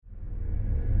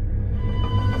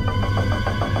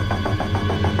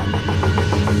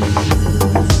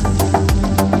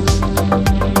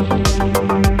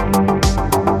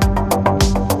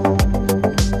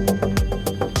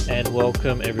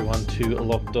welcome everyone to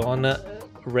Locked On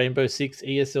Rainbow Six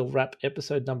ESL Wrap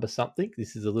episode number something.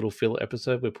 This is a little filler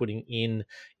episode we're putting in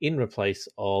replace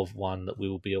of one that we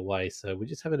will be away. So we're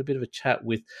just having a bit of a chat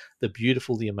with the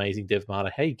beautiful, the amazing Dev Marta.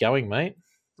 How you going, mate?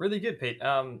 Really good, Pete.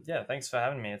 Yeah, thanks for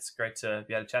having me. It's great to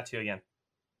be able to chat to you again.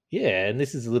 Yeah, and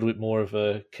this is a little bit more of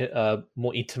a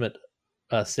more intimate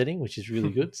setting, which is really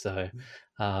good. So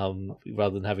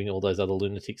rather than having all those other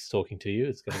lunatics talking to you,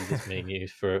 it's going to be just me and you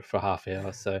for half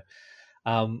hour. So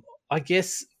I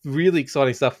guess really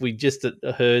exciting stuff. We just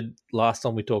heard last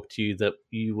time we talked to you that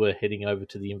you were heading over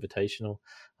to the Invitational,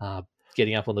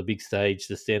 getting up on the big stage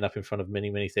to stand up in front of many,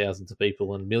 many thousands of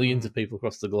people and millions of people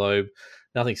across the globe.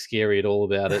 Nothing scary at all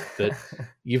about it, but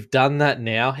you've done that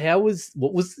now.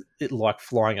 What was it like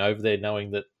flying over there,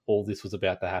 knowing that all this was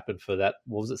about to happen for that?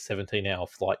 What was it, 17-hour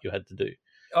flight you had to do?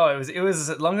 Oh, it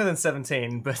was longer than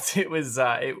 17, but it was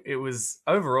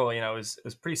overall, it was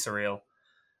pretty surreal.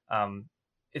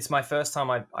 It's my first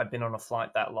time I've been on a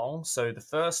flight that long. So the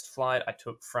first flight I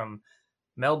took from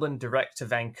Melbourne direct to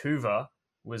Vancouver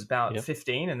was about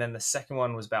 15, and then the second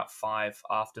one was about 5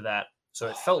 after that. So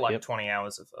it felt like 20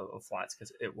 hours of flights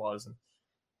because it was.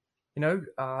 And,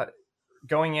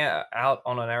 going out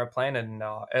on an airplane and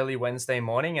early Wednesday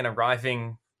morning and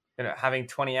arriving, having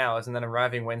 20 hours and then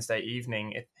arriving Wednesday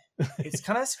evening, it's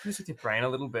kind of screws with your brain a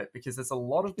little bit because there's a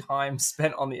lot of time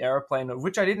spent on the airplane,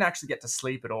 which I didn't actually get to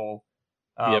sleep at all.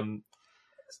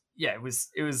 Yeah, it was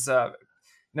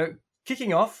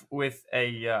kicking off with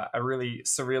a really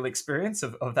surreal experience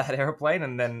of that airplane,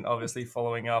 and then obviously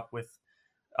following up with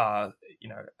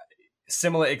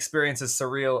similar experiences,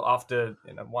 surreal after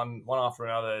one after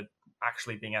another,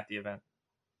 actually being at the event.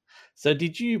 So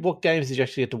what games did you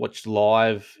actually get to watch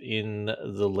live in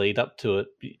the lead up to it?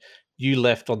 You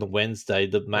left on the Wednesday.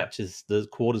 The matches, the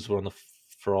quarters were on the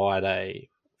Friday,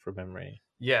 from memory.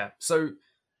 Yeah. So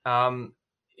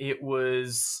it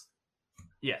was...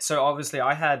 Yeah, so obviously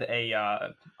I had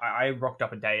I rocked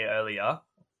up a day earlier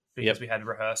because we had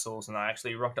rehearsals, and I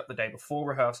actually rocked up the day before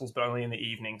rehearsals, but only in the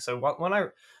evening. So when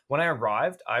I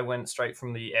arrived, I went straight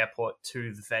from the airport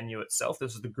to the venue itself.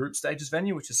 This was the group stages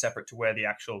venue, which is separate to where the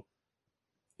actual,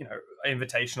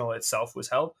 invitational itself was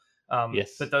held.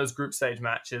 But those group stage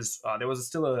matches, there was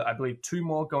still I believe 2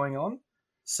 more going on.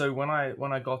 So when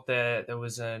I got there, there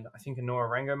was I think a Nora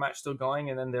Rango match still going,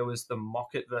 and then there was the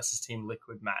Mocket versus Team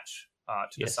Liquid match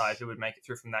to decide who would make it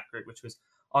through from that group, which was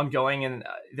ongoing. And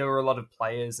there were a lot of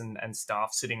players and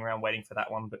staff sitting around waiting for that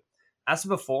one. But as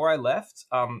before I left,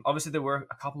 obviously there were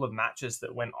a couple of matches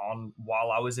that went on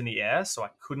while I was in the air, so I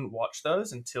couldn't watch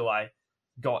those until I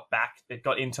got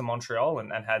into Montreal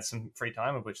and had some free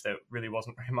time, of which there really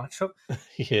wasn't very much of.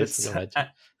 Yes,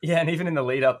 and even in the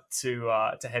lead up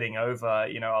to heading over,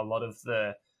 a lot of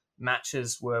the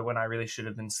matches were when I really should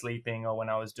have been sleeping or when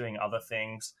I was doing other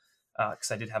things,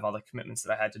 because I did have other commitments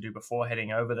that I had to do before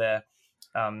heading over there.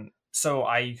 So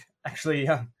I actually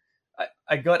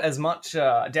I got as much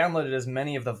downloaded as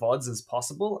many of the VODs as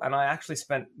possible, and I actually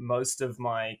spent most of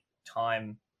my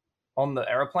time on the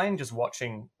airplane just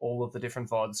watching all of the different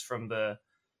VODs from the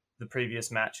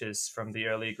previous matches from the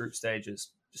earlier group stages,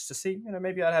 just to see,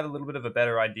 maybe I'd have a little bit of a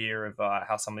better idea of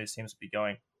how some of these teams would be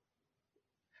going.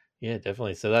 Yeah,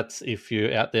 definitely. So that's, if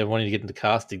you're out there wanting to get into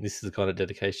casting, this is the kind of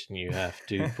dedication you have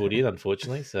to put in,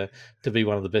 unfortunately. So to be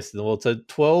one of the best in the world. So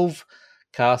 12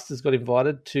 casters got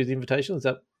invited to the Invitational. Is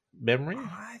that memory?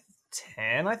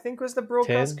 10, I think, was the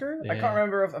broadcast 10? crew. Yeah. I can't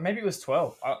remember. Maybe it was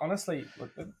 12. Honestly,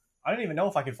 I don't even know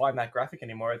if I could find that graphic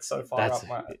anymore. It's so far up.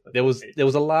 There was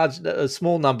a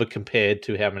small number compared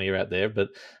to how many are out there, but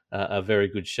a very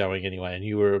good showing anyway. And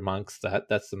you were amongst that.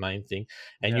 That's the main thing.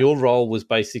 And your role was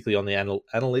basically on the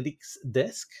analytics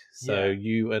desk. So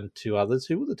you and 2 others.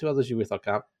 Who were the 2 others you were with? I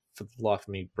can't, for the life of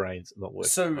me, brains not working.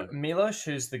 So Milos,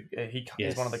 who's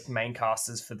he's one of the main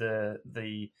casters for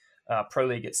the Pro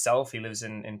League itself. He lives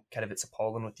in Katowice,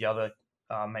 Poland, with the other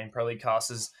main Pro League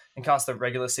casters and cast the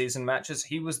regular season matches.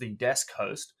 He was the desk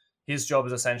host. His job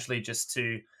is essentially just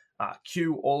to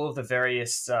cue all of the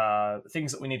various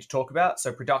things that we need to talk about.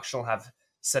 So production will have a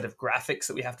set of graphics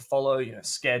that we have to follow,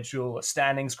 schedule, a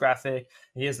standings graphic.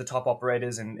 Here's the top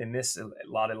operators in this,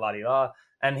 la-di-la-di-la.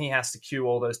 And he has to cue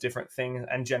all those different things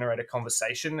and generate a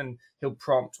conversation. And he'll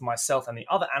prompt myself and the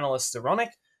other analyst, Zeronic,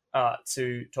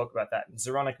 to talk about that. And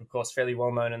Zeronic, of course, fairly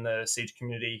well known in the Siege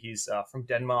community. He's from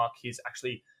Denmark. He's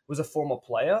actually was a former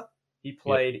player. He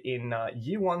played in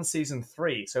Year 1, Season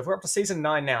 3. So if we're up to Season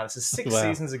 9 now, this is 6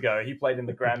 seasons ago. He played in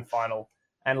the grand final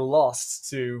and lost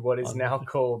to what is now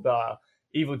called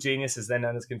Evil Geniuses, then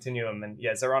known as Continuum. And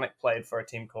Zeronic played for a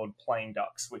team called Playing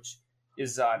Ducks, which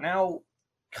is now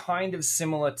kind of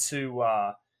similar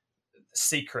to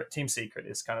Team Secret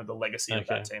is kind of the legacy of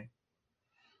that team.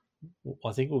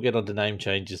 I think we'll get on to name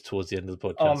changes towards the end of the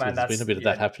podcast. Oh man, there's been a bit of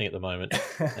that happening at the moment,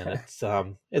 and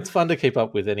it's fun to keep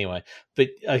up with anyway. But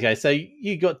okay, so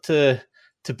you got to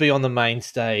be on the main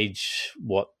stage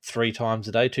 3 times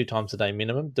a day, 2 times a day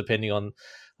minimum, depending on.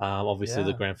 Obviously,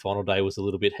 the grand final day was a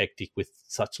little bit hectic with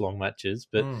such long matches.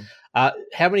 But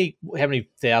how many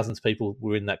thousands of people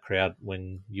were in that crowd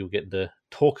when you were getting to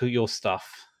talk your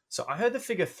stuff? So I heard the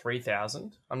figure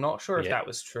 3,000. I'm not sure if that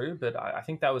was true, but I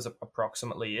think that was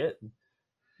approximately it.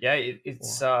 Yeah,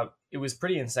 it was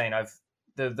pretty insane.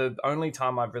 The only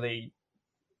time I've really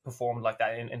performed like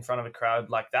that in front of a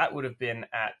crowd like that would have been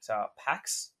at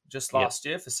PAX just last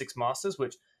year for Six Masters,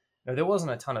 which there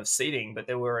wasn't a ton of seating, but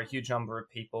there were a huge number of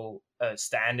people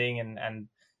standing, and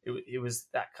it was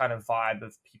that kind of vibe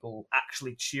of people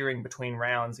actually cheering between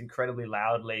rounds incredibly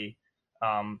loudly.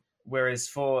 Whereas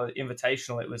for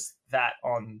Invitational, it was that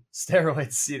on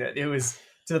steroids. It was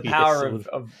to the power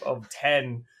of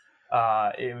 10.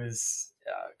 It was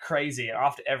crazy. And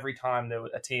after every time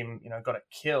a team, got a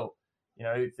kill,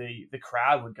 the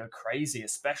crowd would go crazy,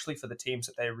 especially for the teams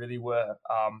that they really were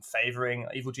favoring.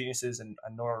 Evil Geniuses and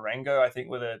Norengo, I think,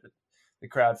 were the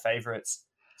crowd favorites.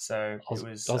 So I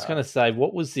was going to say,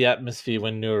 what was the atmosphere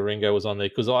when Norengo was on there?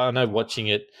 Because I know watching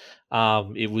it,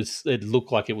 it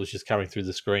looked like it was just coming through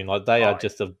the screen. Like they are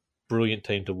just a brilliant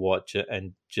team to watch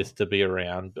and just to be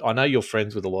around. I know you're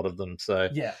friends with a lot of them, so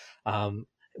yeah.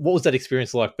 What was that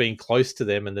experience like, being close to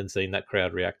them and then seeing that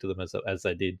crowd react to them as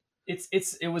they did?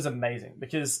 It was amazing,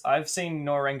 because I've seen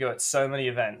Norengo at so many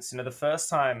events. The first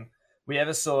time we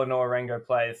ever saw Norengo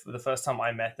play, for the first time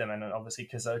I met them, and obviously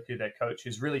Kazoku, their coach,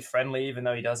 who's really friendly, even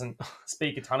though he doesn't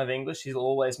speak a ton of English, he'll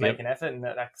always make an effort, and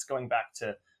that's going back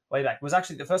to way back. It was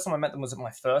actually the first time I met them was at my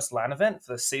first LAN event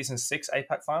for the Season 6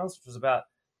 APAC Finals, which was about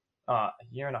a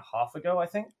year and a half ago, I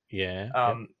think.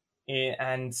 Yeah.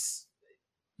 And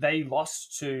they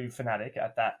lost to Fnatic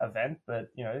at that event, but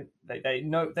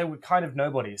they were kind of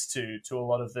nobodies to a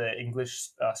lot of the English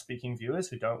speaking viewers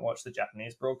who don't watch the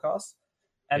Japanese broadcast.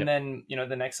 And then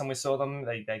the next time we saw them,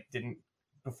 they didn't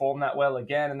perform that well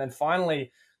again. And then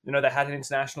finally, they had an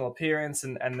international appearance,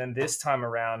 and then this time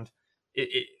around,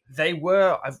 they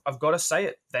were, I've got to say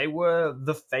it, they were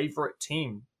the favorite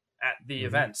team at the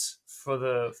events for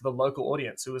the local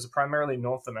audience. It was a primarily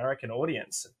North American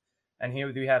audience. And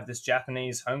here we have this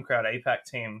Japanese home crowd APAC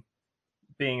team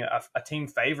being a team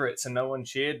favorites, and no one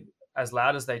cheered as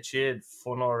loud as they cheered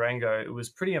for Norengo. It was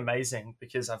pretty amazing,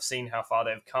 because I've seen how far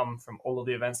they've come from all of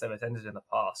the events they've attended in the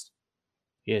past.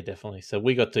 Yeah, definitely. So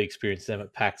we got to experience them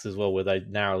at PAX as well, where they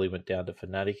narrowly went down to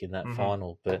Fnatic in that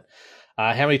final. But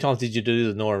how many times did you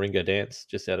do the Norengo dance,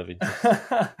 just out of interest?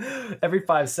 Every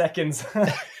 5 seconds.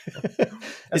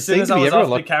 As soon as I was off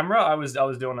the camera, I was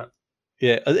doing it.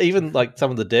 Yeah, even like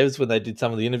some of the devs, when they did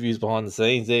some of the interviews behind the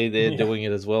scenes, they're doing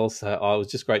it as well. So it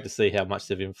was just great to see how much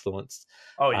they've influenced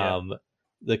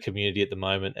the community at the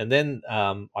moment. And then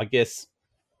I guess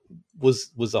was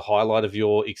the highlight of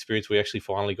your experience, we actually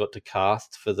finally got to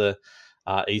cast for the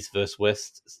East versus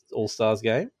West All-Stars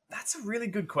game? That's a really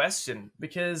good question,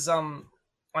 because I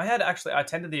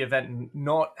attended the event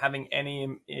not having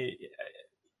any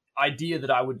idea that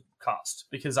I would cast,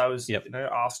 because I was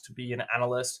asked to be an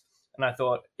analyst. And I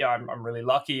thought, I'm really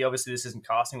lucky. Obviously, this isn't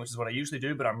casting, which is what I usually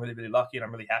do, but I'm really, really lucky, and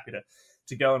I'm really happy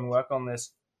to go and work on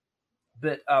this.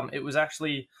 But it was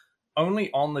actually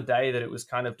only on the day that it was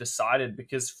kind of decided,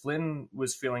 because Flynn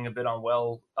was feeling a bit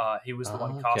unwell. He was the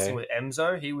one casting with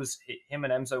Emzo. Him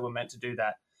and Emzo were meant to do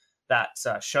that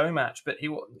show match, but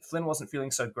Flynn wasn't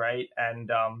feeling so great, and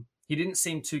he didn't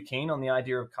seem too keen on the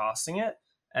idea of casting it.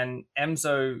 And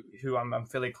Emzo, who I'm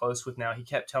fairly close with now, he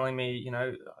kept telling me,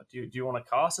 do you want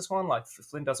to cast this one? Like, if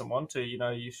Flynn doesn't want to,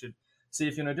 you should see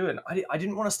if you want to do it. And I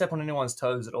didn't want to step on anyone's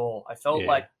toes at all. I felt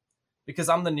like, because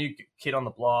I'm the new kid on the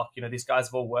block, these guys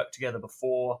have all worked together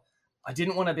before. I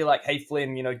didn't want to be like, hey,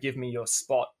 Flynn, give me your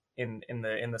spot in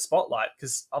the spotlight,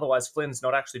 because otherwise Flynn's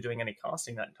not actually doing any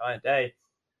casting that entire day.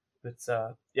 But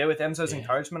with Emzo's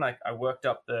encouragement, I worked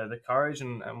up the courage,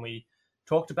 and we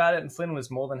talked about it, and Flynn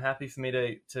was more than happy for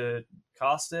me to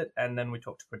cast it. And then we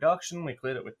talked to production, we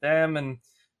cleared it with them, and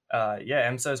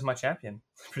Emzo's my champion,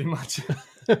 pretty much.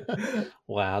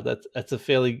 Wow, that's a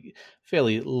fairly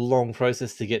long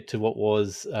process to get to what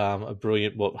was a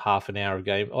brilliant half an hour of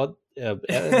game.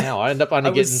 Now I end up only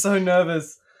I was so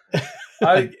nervous.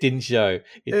 It didn't show.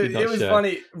 It was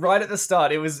funny right at the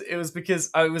start. It was because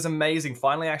it was amazing.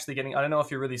 Finally, actually getting. I don't know if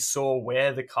you really saw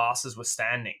where the casters were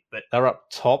standing, but they were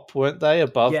up top, weren't they?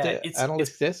 Above the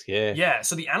analyst desk. Yeah.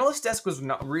 So the analyst desk was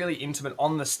not really intimate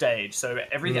on the stage. So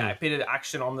every bit of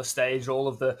action on the stage, all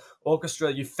of the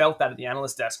orchestra, you felt that at the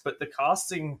analyst desk. But the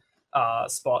casting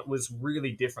spot was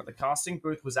really different. The casting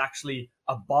booth was actually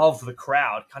above the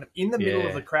crowd, kind of in the middle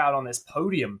of the crowd on this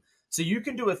podium. So you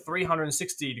can do a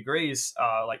 360 degrees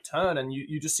like turn, and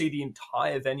you just see the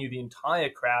entire venue, the entire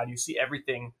crowd. You see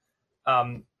everything,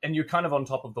 and you're kind of on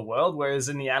top of the world. Whereas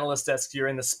in the analyst desk, you're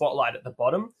in the spotlight at the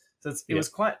bottom. So it was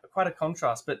quite a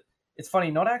contrast. But it's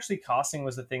funny, not actually casting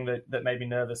was the thing that made me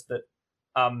nervous. But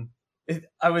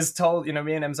I was told, me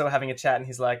and Emzo were having a chat, and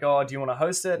he's like, "Oh, do you want to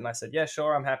host it?" And I said, "Yeah,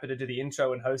 sure. I'm happy to do the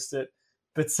intro and host it."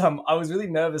 But I was really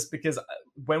nervous because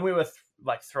when we were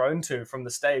thrown to from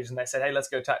the stage and they said, "Hey, let's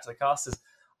go chat to the casters,"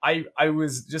 I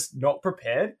was just not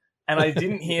prepared, and I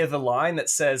didn't hear the line that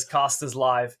says "Casters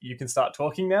live, you can start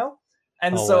talking now."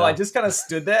 And wow. I just kind of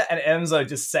stood there, and Emzo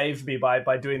just saved me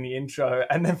by doing the intro.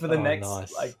 And then for the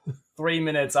next 3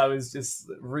 minutes, I was just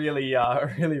really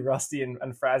really rusty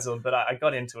and frazzled, but I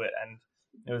got into it, and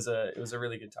it was a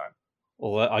really good time.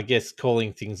 Well, I guess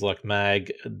calling things like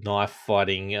mag, knife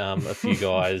fighting, a few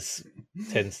guys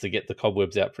tends to get the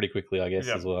cobwebs out pretty quickly, I guess,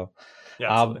 as well.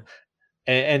 Yeah,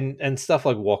 and stuff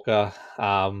like Walker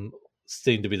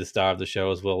seemed to be the star of the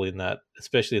show as well in that,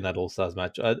 especially in that All-Stars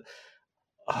match.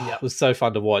 It was so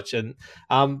fun to watch. And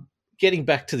getting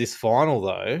back to this final,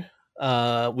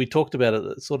 though, we talked about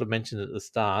it, sort of mentioned at the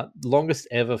start, longest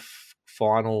ever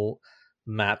final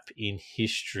map in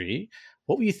history.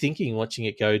 What were you thinking watching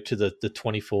it go to the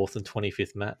 24th and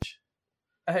 25th match?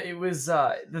 It was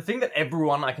the thing that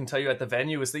everyone, I can tell you, at the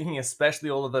venue was thinking, especially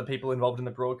all of the people involved in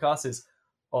the broadcast, is,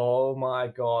 oh my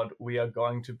God, we are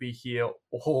going to be here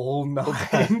all night.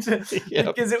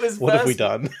 Because it was what have we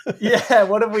done?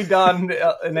 What have we done?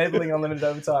 Enabling unlimited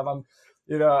overtime.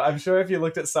 I'm sure if you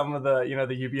looked at some of the,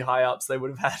 the UB high ups, they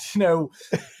would have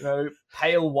had,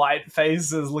 pale white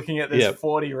faces looking at this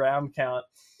 40 round count.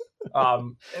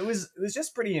 It was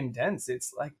just pretty intense.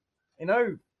 It's like,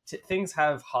 things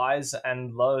have highs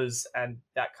and lows, and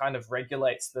that kind of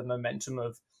regulates the momentum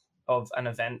of an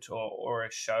event or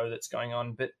a show that's going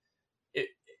on. But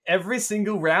every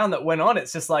single round that went on,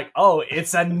 it's just like, oh,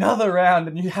 it's another round,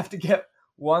 and you have to get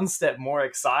one step more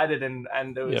excited, and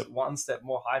there was one step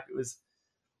more hype.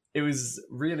 It was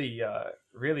really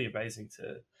really amazing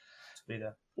to be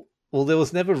there. Well, there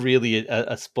was never really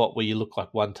a spot where you looked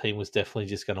like one team was definitely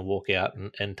just going to walk out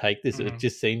and take this. Mm-hmm. It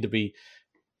just seemed to be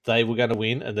they were going to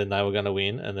win, and then they were going to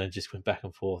win, and then it just went back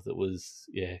and forth. It was,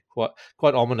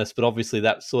 quite ominous. But obviously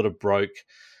that sort of broke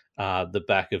the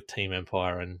back of Team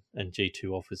Empire, and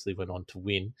G2 obviously went on to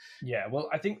win. Yeah, well,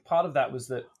 I think part of that was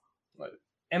that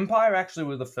Empire actually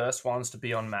were the first ones to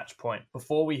be on match point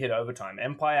before we hit overtime.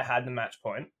 Empire had the match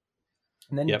point,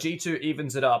 and then G2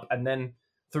 evens it up, and then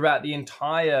throughout the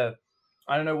entire,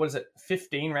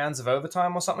 15 rounds of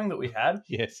overtime or something that we had?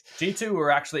 Yes. G2 were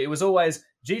actually, it was always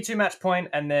G2 match point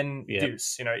and then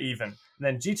deuce, even. And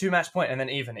then G2 match point and then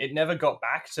even. It never got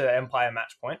back to Empire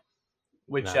match point,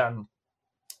 which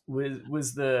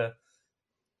was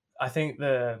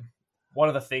one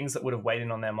of the things that would have weighed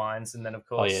in on their minds. And then, of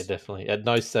course... Oh, yeah, definitely. At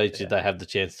no stage did they have the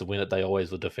chance to win it. They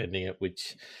always were defending it,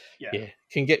 which...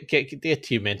 can get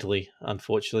to you mentally,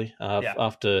 unfortunately,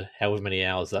 after however many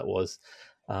hours that was.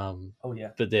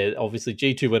 But there, obviously,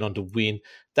 G2 went on to win.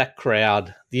 That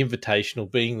crowd, the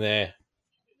Invitational, being there,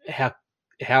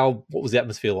 what was the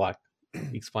atmosphere like?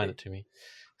 Explain it to me.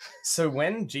 So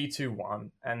when G2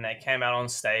 won and they came out on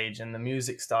stage and the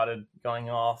music started going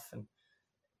off, and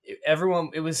everyone,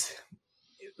 it was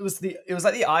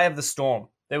like the eye of the storm.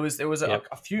 There was a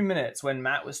few minutes when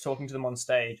Matt was talking to them on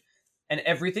stage, and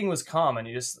everything was calm, and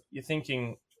you're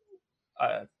thinking,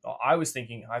 I was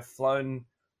thinking, I've flown,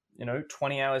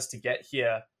 20 hours to get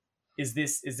here. Is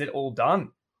it all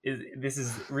done? This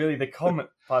is really the comment.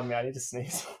 Pardon me, I need to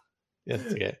sneeze. Yeah,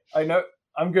 it's okay. I know.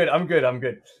 I'm good. You're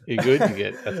good? You're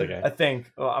good? That's okay. I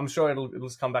think. Well, I'm sure it'll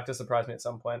just come back to surprise me at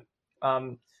some point.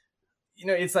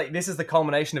 It's like this is the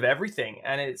culmination of everything,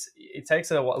 and it takes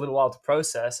a little while to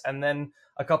process, and then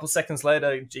a couple seconds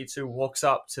later, G2 walks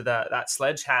up to that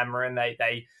sledgehammer, and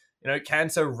they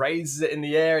Kanto raises it in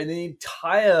the air, and the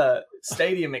entire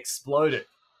stadium exploded,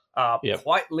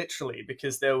 quite literally,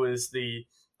 because there was the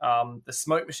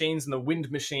smoke machines and the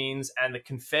wind machines and the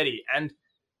confetti, and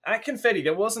at confetti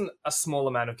there wasn't a small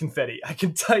amount of confetti. I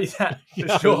can tell you that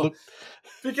for sure,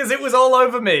 because it was all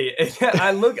over me.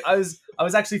 I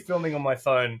was actually filming on my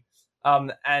phone,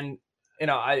 and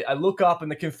I look up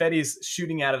and the confetti is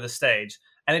shooting out of the stage,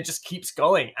 and it just keeps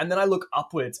going. And then I look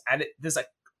upwards, and there's a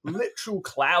literal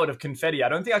cloud of confetti. I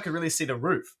don't think I could really see the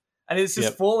roof, and it's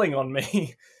just falling on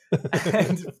me,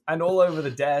 and all over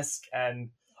the desk, and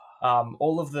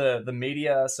all of the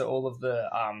media. So all of the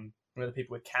the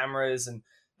people with cameras, and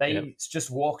they just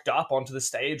walked up onto the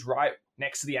stage right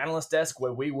next to the analyst desk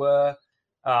where we were,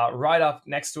 right up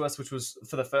next to us, which was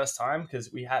for the first time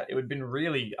because it would been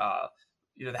really.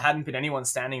 There hadn't been anyone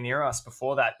standing near us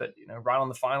before that, but right on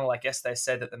the final, I guess they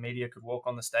said that the media could walk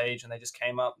on the stage, and they just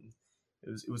came up, and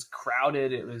it was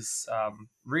crowded. It was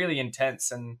really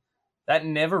intense, and that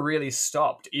never really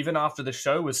stopped, even after the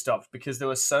show was stopped, because there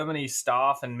were so many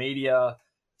staff and media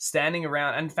standing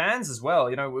around, and fans as well.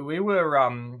 We were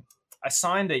I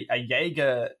signed a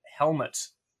Jaeger helmet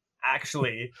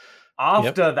actually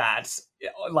after that,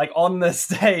 like on the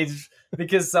stage,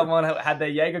 because someone had their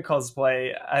Jaeger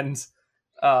cosplay, and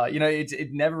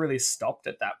it never really stopped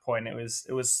at that point. It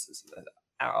was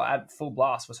at full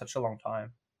blast for such a long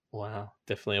time. Wow,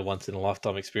 definitely a once in a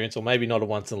lifetime experience, or maybe not a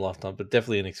once in a lifetime, but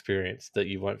definitely an experience that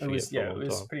you won't forget. It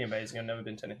was pretty amazing. I've never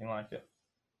been to anything like it.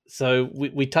 So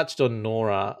we touched on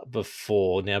Nora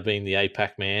before. Now, being the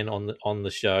APAC man on the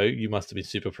show, you must have been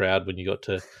super proud when you got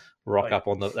to rock up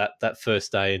on that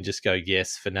first day and just go,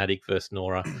 yes, Fnatic versus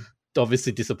Nora.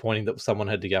 Obviously disappointing that someone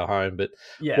had to go home, but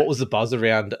what was the buzz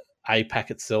around APAC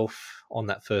itself on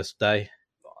that first day?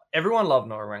 Everyone loved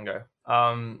Norengo.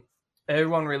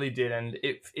 Everyone really did, and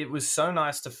it was so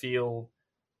nice to feel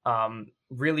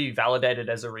really validated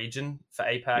as a region for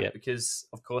APAC, because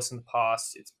of course in the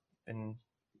past it's been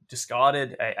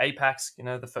discarded. APAC's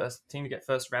the first team to get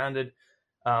first rounded,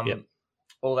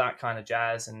 all that kind of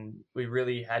jazz, and we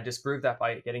really had disproved that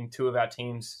by getting two of our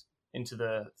teams into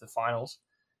the finals.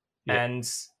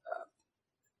 And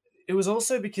it was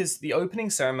also because the opening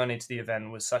ceremony to the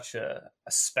event was such a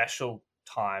special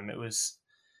time.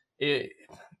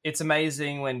 It's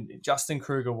amazing when Justin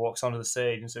Kruger walks onto the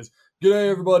stage and says, "G'day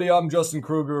everybody, I'm Justin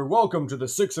Kruger. Welcome to the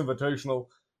Six Invitational,"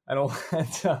 and all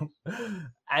that.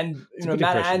 And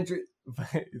Matt Andrews.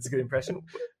 It's a good impression.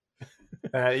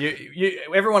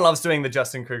 Everyone loves doing the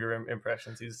Justin Kruger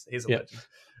impressions. He's a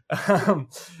legend.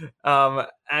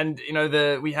 And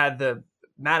we had the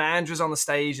Matt Andrews on the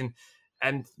stage,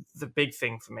 and the big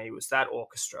thing for me was that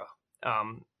orchestra.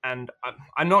 And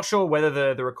I'm not sure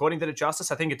whether the recording did it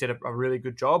justice. I think it did a really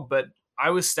good job, but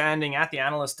I was standing at the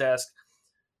analyst desk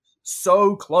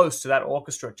so close to that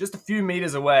orchestra, just a few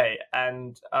meters away.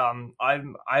 And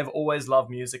I've always loved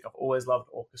music. I've always loved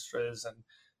orchestras,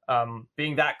 and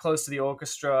being that close to the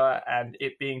orchestra, and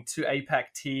it being two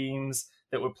APAC teams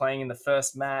that were playing in the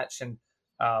first match, and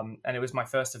it was my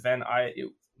first event.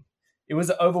 It was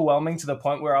overwhelming to the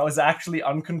point where I was actually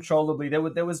uncontrollably there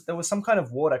was some kind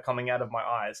of water coming out of my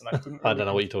eyes, and I couldn't. I don't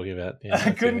know what you're talking about. Yeah,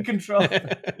 I couldn't control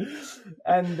it.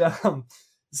 And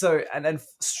so then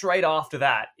straight after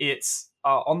that, it's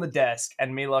on the desk,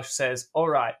 and Milos says, "All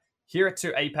right, here are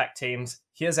two APAC teams.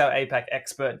 Here's our APAC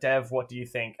expert, Dev. What do you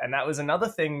think?" And that was another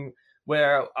thing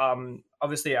where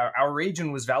obviously our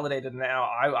region was validated. Now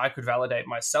I could validate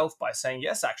myself by saying,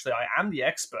 yes, actually, I am the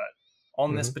expert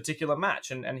on this particular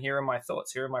match, and here are my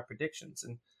thoughts, here are my predictions,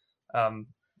 and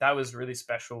that was a really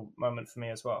special moment for me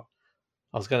as well.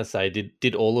 I was going to say,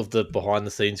 did all of the behind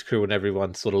the scenes crew and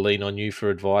everyone sort of lean on you for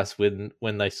advice when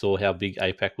they saw how big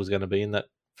APAC was going to be in that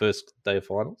first day of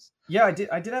finals? Yeah, I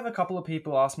did have a couple of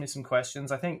people ask me some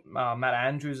questions. I think Matt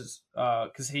Andrews,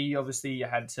 because he obviously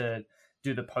had to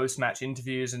do the post match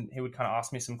interviews, and he would kind of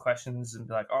ask me some questions and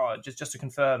be like, "Oh, just to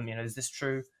confirm, is this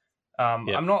true?"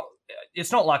 I'm not.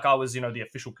 It's not like I was, the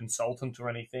official consultant or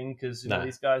anything, because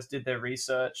these guys did their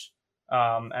research,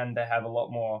 and they have a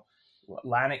lot more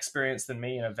LAN experience than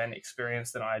me and event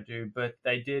experience than I do. But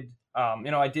they did,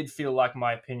 I did feel like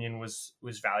my opinion was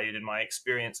valued, and my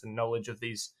experience and knowledge of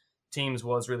these teams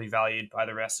was really valued by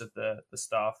the rest of the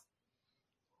staff.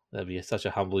 That'd be such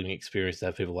a humbling experience to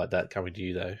have people like that coming to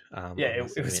you, though.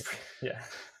 It was. Yeah.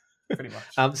 Pretty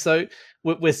much. So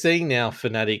we're seeing now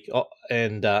Fnatic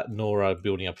and Nora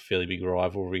building up a fairly big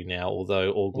rivalry now,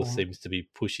 although August seems to be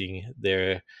pushing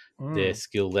their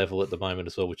skill level at the moment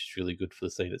as well, which is really good for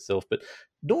the scene itself. But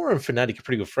Nora and Fnatic are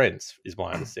pretty good friends, is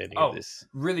my understanding of this.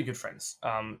 Really good friends.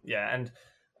 And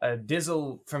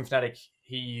Dizzle from Fnatic,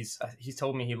 he's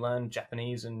told me he learned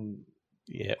Japanese in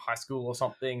high school or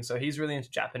something, so he's really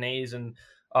into Japanese, and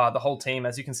the whole team,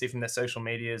 as you can see from their social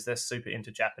medias, they're super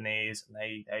into Japanese, and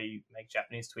they make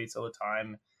Japanese tweets all the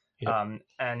time.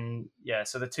 Yep.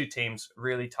 So the two teams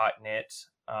really tight knit.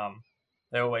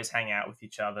 They always hang out with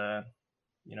each other.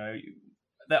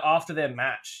 After their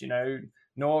match,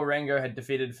 Norengo had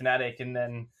defeated Fnatic, and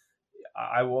then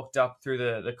I walked up through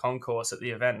the concourse at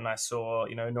the event and I saw,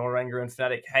 Noranger and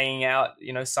Fnatic hanging out,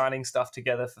 signing stuff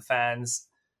together for fans.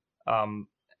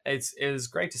 It was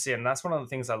great to see it, and that's one of the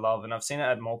things I love. And I've seen it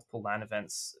at multiple LAN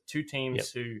events. Two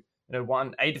teams who,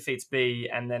 one A defeats B,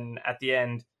 and then at the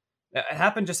end, it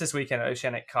happened just this weekend at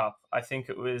Oceanic Cup. I think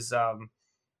it was, I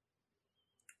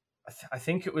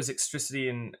think it was Extricity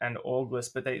and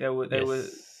August, but they were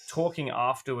talking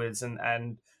afterwards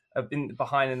and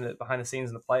behind the scenes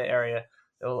in the player area.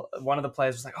 One of the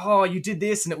players was like, "Oh, you did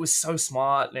this, and it was so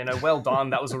smart. Well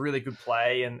done. That was a really good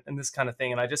play," and this kind of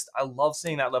thing. And I love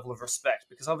seeing that level of respect,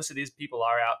 because obviously these people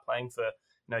are out playing for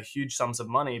huge sums of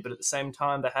money, but at the same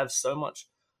time they have so much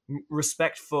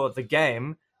respect for the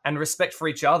game and respect for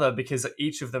each other, because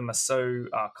each of them are so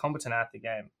competent at the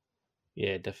game.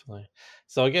 Yeah, definitely.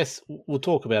 So I guess we'll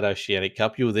talk about Oceanic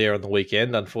Cup. You were there on the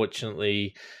weekend.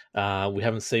 Unfortunately, we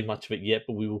haven't seen much of it yet,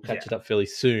 but we will catch it up fairly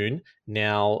soon.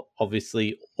 Now,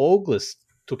 obviously, August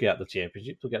took out the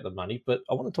championship, took out the money, but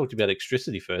I want to talk to you about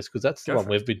Extricity first, because that's the one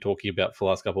we've been talking about for the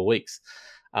last couple of weeks,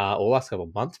 or last couple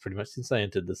of months, pretty much, since they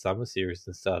entered the summer series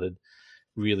and started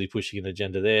really pushing an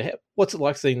agenda there. What's it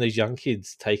like seeing these young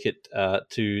kids take it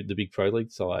to the big pro league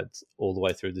sides all the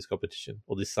way through this competition,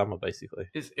 or this summer, basically?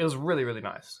 It was really, really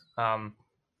nice.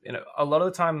 A lot of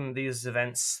the time these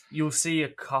events, you'll see a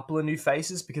couple of new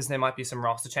faces because there might be some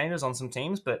roster changes on some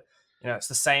teams, but it's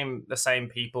the same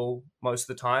people most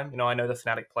of the time. I know the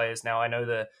Fnatic players now. I know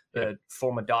the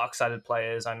former Dark-Sided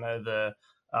players. I know the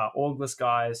Orgless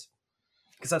guys,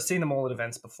 because I've seen them all at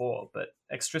events before. But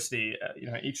Extricity,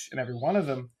 each and every one of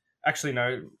them. Actually,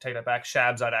 no, take that back.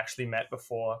 Shabs I'd actually met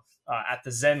before at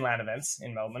the Zen LAN events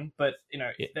in Melbourne. But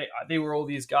they were all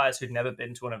these guys who'd never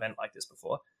been to an event like this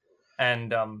before,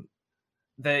 and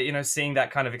they're seeing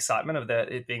that kind of excitement of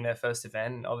it being their first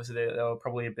event. Obviously, they were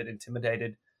probably a bit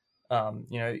intimidated.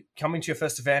 Coming to your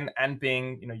first event and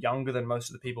being younger than most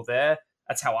of the people there.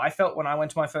 That's how I felt when I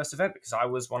went to my first event, because I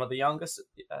was one of the youngest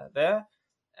there,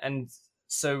 and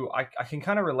so I can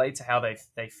kind of relate to how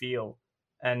they feel,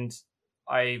 and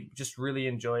I just really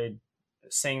enjoyed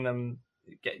seeing them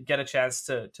get a chance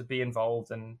to be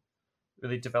involved and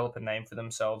really develop a name for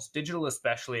themselves. Digital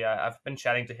especially, I've been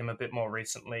chatting to him a bit more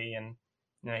recently, and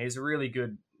he's a really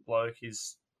good bloke.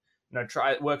 He's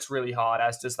works really hard,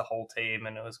 as does the whole team,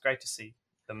 and it was great to see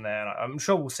them there. And I'm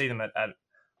sure we'll see them at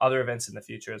other events in the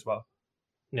future as well.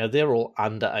 Now, they're all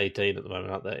under 18 at the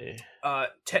moment, aren't they?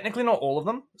 Technically not all of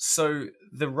them. So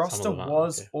the roster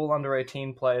was all under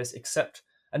 18 players, except...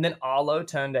 And then Arlo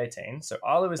turned 18. So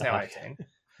Arlo is now 18.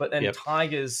 But then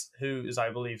Tigers, who is, I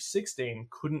believe, 16,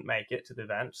 couldn't make it to the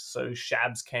event. So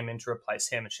Shabs came in to replace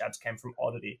him, and Shabs came from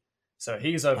Oddity. So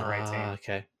he's over 18.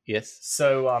 Okay, yes.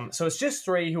 So it's just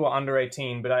 3 who are under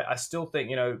 18, but I still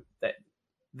think, that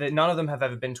none of them have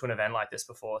ever been to an event like this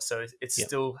before. So it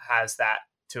still has that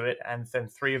to it. And then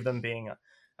 3 of them being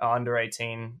under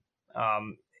 18,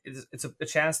 it's a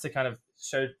chance to kind of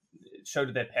show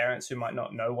to their parents who might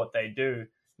not know what they do.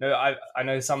 I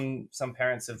know some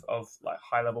parents of like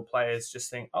high level players just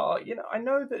think, oh, I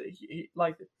know that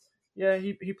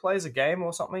he plays a game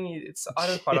or something. I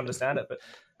don't quite understand it, but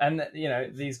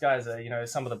these guys are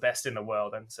some of the best in the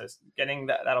world, and so getting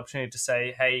that opportunity to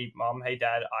say, hey mom, hey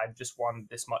dad, I've just won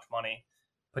this much money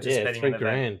participating in the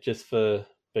event. $3,000 just for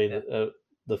being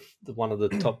the one of the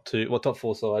top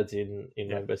 4 sides in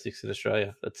Rainbow Six in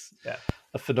Australia. That's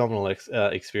a phenomenal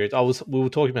experience. We were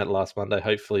talking about it last Monday.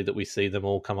 Hopefully that we see them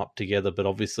all come up together, but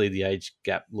obviously the age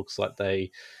gap looks like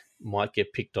they might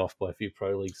get picked off by a few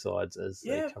pro league sides as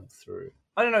they come through.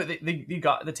 I don't know.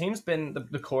 The team's been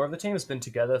the core of the team has been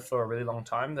together for a really long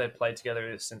time. They've played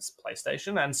together since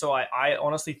PlayStation, and so I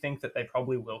honestly think that they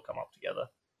probably will come up together.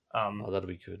 That'll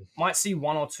be good. Might see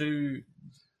 1 or 2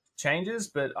 changes,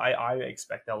 but I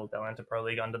expect they'll enter pro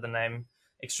league under the name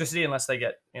Extricity, unless they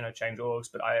get change orgs.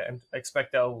 But I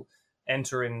expect they'll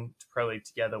enter into pro league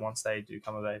together once they do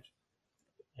come of age.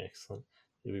 Excellent.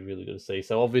 It'll be really good to see.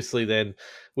 So obviously then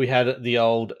we had the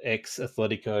old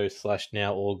ex-Atletico /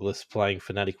 now Orgless playing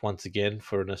Fnatic once again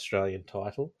for an Australian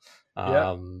title.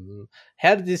 How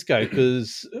did this go?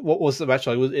 Because what was the match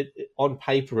like? Was it on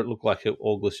paper? It looked like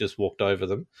Orgless just walked over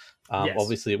them. Yes.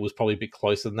 Obviously, it was probably a bit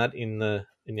closer than that in the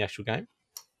actual game.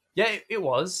 Yeah, it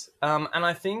was, and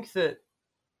I think that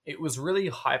it was really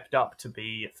hyped up to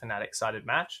be a Fnatic-sided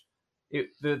match.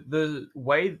 The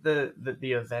way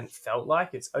the event felt like,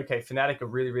 it's okay. Fnatic are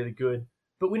really, really good,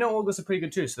 but we know August are pretty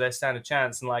good too, so they stand a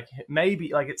chance. And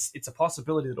maybe it's a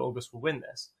possibility that August will win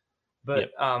this,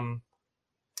 but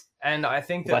and I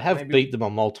think that they have beat them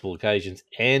on multiple occasions,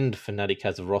 and Fnatic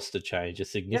has a roster change, a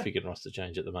significant roster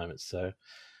change at the moment. So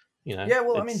You know, Yeah,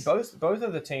 well, I mean, both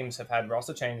of the teams have had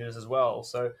roster changes as well,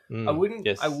 so I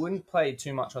wouldn't play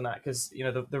too much on that because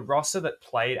the roster that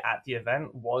played at the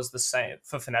event was the same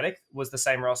for Fnatic, was the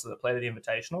same roster that played at the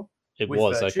Invitational. It with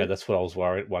was Virtue. Okay. That's what I was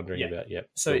wondering about. Yeah.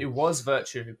 So It was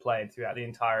Virtue who played throughout the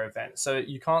entire event. So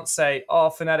you can't say, "Oh,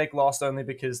 Fnatic lost only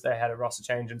because they had a roster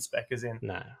change and Speckers in."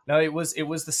 No, it was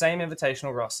the same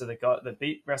Invitational roster that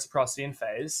beat Reciprocity in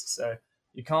FaZe. So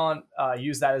you can't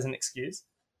use that as an excuse.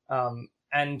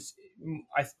 And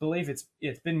I believe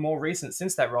it's been more recent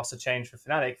since that roster change for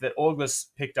Fnatic that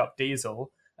August picked up Diesel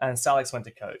and Salix went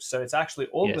to coach. So it's actually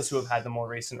August who have had the more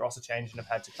recent roster change and have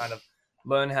had to kind of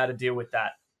learn how to deal with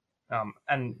that,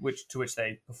 and which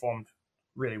they performed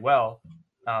really well.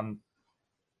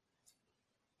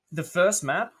 The first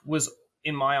map was,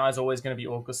 in my eyes, always going to be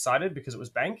August sided because it was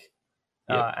Bank,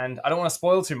 and I don't want to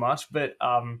spoil too much, but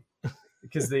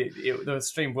because the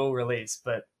stream will release,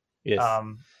 but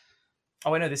oh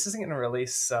wait, no, this isn't going to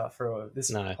release for this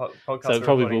podcast. So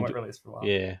probably won't release for a while.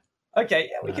 Yeah.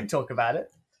 Okay, we can talk about it.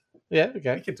 Yeah,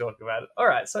 okay. We can talk about it. All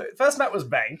right, so first map was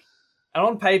Bank. And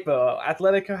on paper,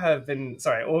 August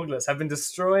have been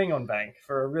destroying on Bank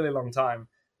for a really long time.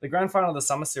 The grand final of the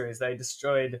Summer Series, they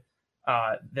destroyed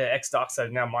their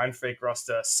ex-Darkside, now Mindfreak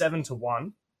roster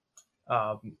 7-1.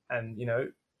 And,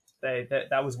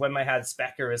 that was when they had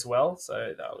Specker as well.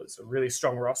 So that was a really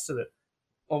strong roster that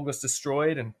August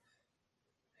destroyed. And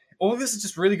August is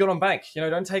just really good on Bank.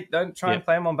 Don't try and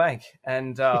play him on Bank.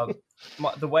 And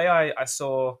the way I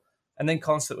saw, and then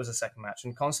Consulate was a second match,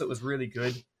 and Consulate was really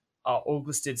good.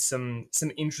 August did some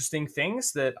interesting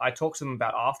things that I talked to them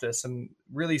about after, some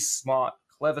really smart,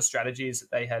 clever strategies that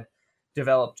they had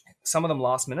developed. Some of them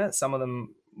last minute, some of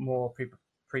them more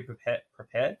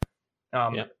prepared.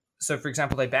 So, for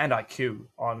example, they banned IQ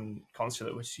on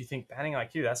Consulate, which you think banning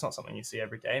IQ, that's not something you see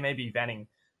every day. Maybe banning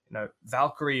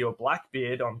Valkyrie or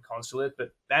Blackbeard on Consulate,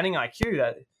 but banning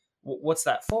IQ, what's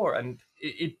that for? And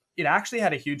it actually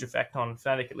had a huge effect on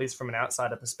Fnatic, at least from an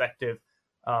outsider perspective.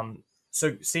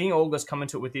 So seeing August come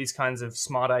into it with these kinds of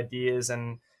smart ideas,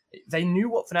 and they knew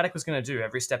what Fnatic was going to do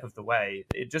every step of the way.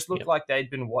 It just looked like they'd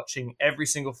been watching every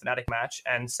single Fnatic match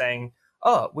and saying,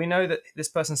 "Oh, we know that this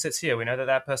person sits here. We know that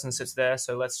that person sits there.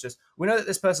 So we know that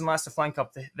this person likes to flank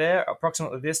up there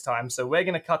approximately this time. So we're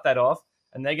going to cut that off,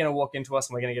 and they're going to walk into us,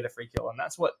 and we're going to get a free kill." And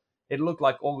that's what it looked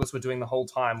like August were doing the whole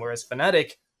time. Whereas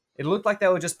Fnatic, it looked like they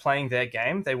were just playing their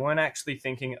game. They weren't actually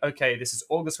thinking, "Okay, this is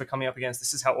August we're coming up against.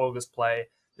 This is how August play.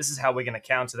 This is how we're going to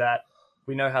counter that.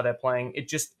 We know how they're playing."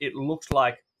 It looked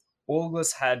like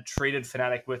August had treated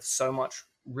Fnatic with so much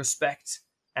respect,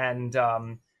 and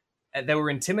they were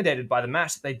intimidated by the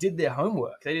match. They did their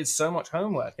homework. They did so much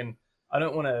homework, and I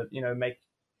don't want to,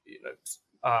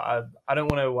 I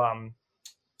don't want to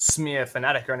smear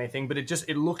Fnatic or anything, but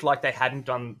it looked like they hadn't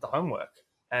done the homework,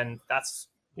 and that's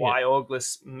why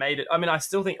August made it. I mean, I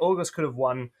still think August could have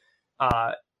won,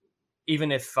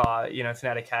 even if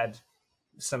Fnatic had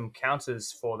some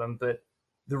counters for them, but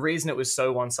the reason it was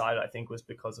so one-sided, I think, was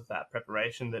because of that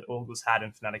preparation that August had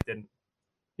and Fnatic didn't.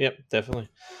 Yep, definitely.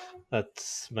 That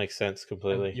makes sense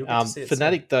completely.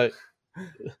 Fnatic though,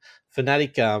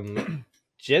 Fnatic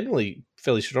generally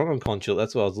fairly strong on Consulate.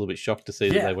 That's why I was a little bit shocked to see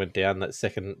that they went down that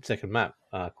second map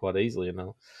quite easily.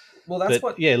 Well, that's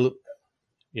what. Yeah, look.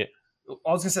 Yeah,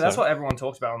 I was going to say that's what everyone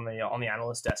talked about on the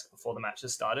analyst desk before the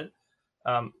matches started.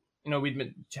 We'd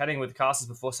been chatting with casters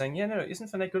before saying,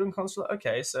 isn't Fnatic good on Consulate?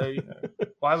 Okay, so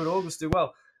why would August do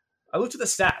well? I looked at the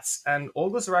stats, and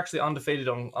August are actually undefeated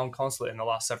on Consulate in the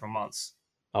last several months.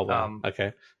 Oh, wow.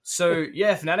 Okay. So,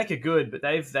 Fnatic are good, but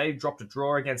they've dropped a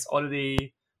draw against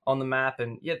Oddity on the map,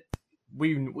 and yet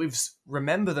we've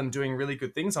remember them doing really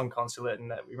good things on Consulate,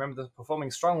 and we remember them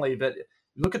performing strongly, but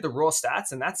look at the raw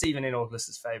stats, and that's even in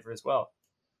August's favor as well.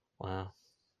 Wow.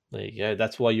 There you go.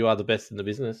 That's why you are the best in the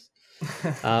business.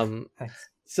 Thanks.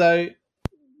 So,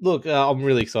 look, I'm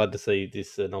really excited to see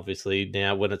this, and obviously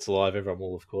now when it's live, everyone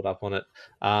will have caught up on it.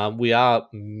 We are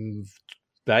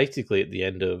basically at the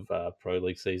end of Pro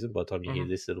League season. By the time you hear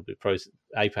this, it'll be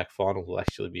APAC final will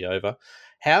actually be over.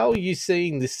 How are you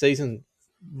seeing this season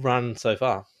run so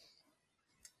far?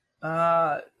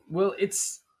 Well,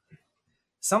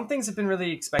 some things have been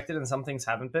really expected and some things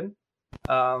haven't been.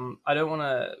 I'll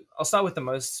start with the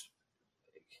most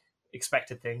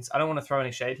expected things. I don't want to throw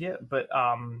any shade here, but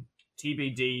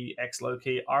TBD, X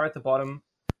Loki are at the bottom.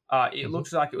 It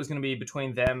looks like it was going to be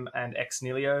between them and X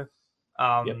Nilio.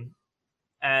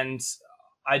 And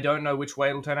I don't know which way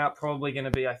it'll turn out. Probably going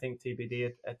to be, I think,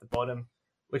 TBD at the bottom,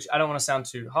 which I don't want to sound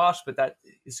too harsh, but that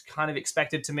is kind of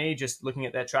expected to me, just looking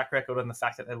at their track record and the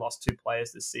fact that they lost 2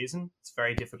 players this season. It's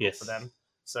very difficult for them.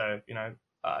 So,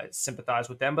 sympathise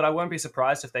with them. But I won't be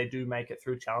surprised if they do make it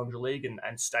through Challenger League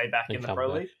and stay back in the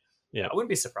Pro League. Yeah, I wouldn't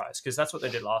be surprised because that's what they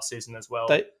did last season as well.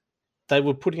 They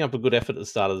were putting up a good effort at the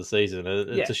start of the season.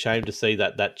 It's a shame to see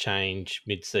that change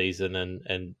mid-season,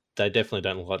 and they definitely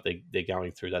don't look like they're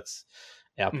going through. That's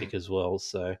our pick as well.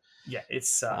 So yeah,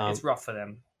 it's rough for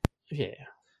them. Yeah.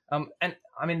 And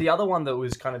I mean, the other one that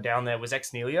was kind of down there was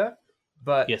Ex-Nihilo,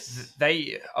 but yes,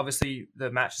 they obviously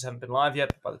the matches haven't been live yet.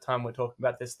 But by the time we're talking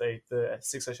about this, the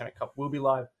Six Oceanic Cup will be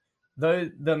live. Though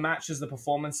the matches, the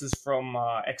performances from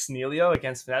Ex-Nihilo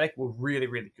against Fnatic were really,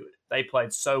 really good. They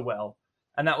played so well,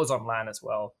 and that was on LAN as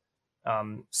well.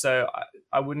 So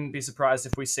I wouldn't be surprised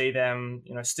if we see them,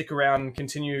 stick around and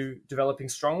continue developing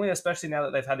strongly, especially now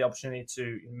that they've had the opportunity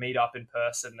to meet up in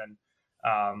person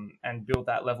and build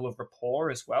that level of rapport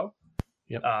as well.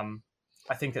 Yep.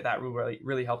 I think that will really,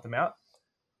 really help them out.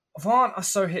 Avant are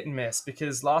so hit and miss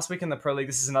because last week in the Pro League,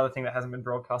 this is another thing that hasn't been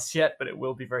broadcast yet, but it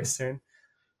will be very soon.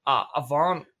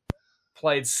 Avant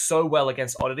played so well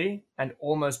against Oddity and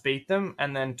almost beat them,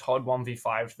 and then Todd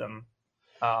 1v5'd them.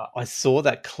 I saw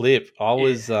that clip. I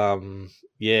was,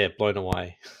 blown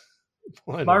away.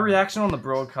 My reaction on the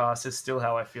broadcast is still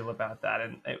how I feel about that,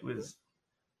 and it was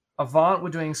Avant were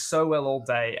doing so well all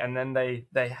day, and then they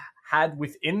had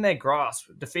within their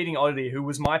grasp defeating Oddity, who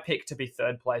was my pick to be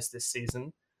third place this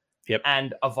season. Yep.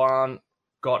 And Avant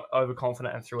got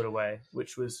overconfident and threw it away,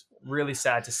 which was really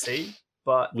sad to see.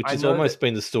 But which has almost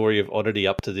been the story of Oddity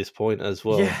up to this point as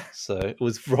well. Yeah. So it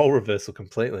was role reversal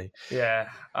completely. Yeah.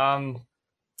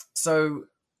 So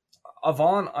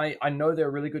Avant, I know they're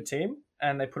a really good team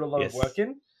and they put a lot of work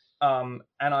in. And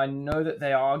I know that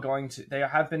they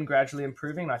have been gradually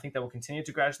improving. And I think they will continue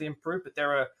to gradually improve, but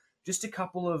there are just a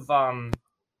couple of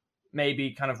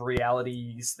maybe kind of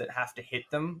realities that have to hit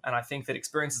them. And I think that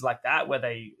experiences like that, where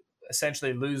they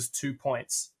essentially lose 2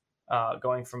 points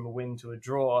going from a win to a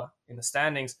draw in the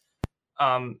standings,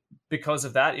 because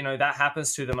of that, that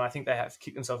happens to them. And I think they have to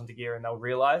kick themselves into gear and they'll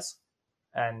realize.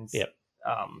 And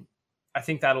I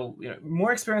think that'll,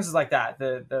 more experiences like that,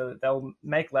 they'll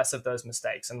make less of those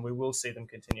mistakes, and we will see them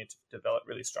continue to develop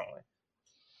really strongly.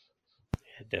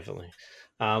 Yeah, definitely.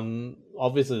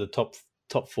 Obviously, the top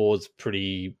four's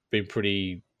been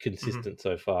pretty consistent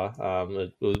so far.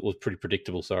 It was pretty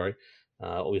predictable. Sorry,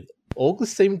 with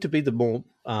August seemed to be the more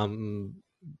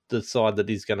the side that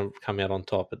is going to come out on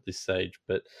top at this stage,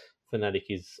 but Fnatic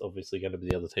is obviously going to be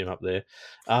the other team up there.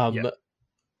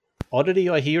 Oddity,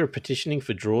 I hear, are petitioning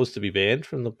for draws to be banned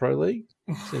from the Pro League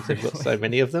since they've got so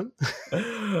many of them.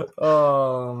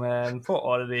 Oh man, poor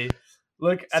Oddity.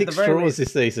 Look, at 6 the very draws least,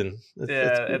 this season.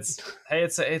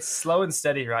 It's slow and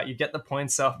steady, right? You get the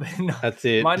points up. That's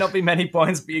it. Might not be many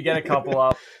points, but you get a couple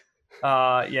up.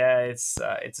 It's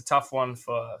a tough one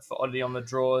for Oddity on the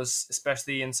draws,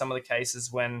 especially in some of the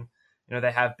cases when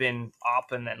they have been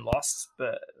up and then lost,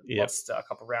 but lost a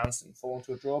couple of rounds and fallen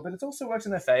to a draw. But it's also worked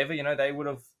in their favor. They would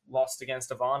have lost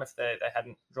against Avant if they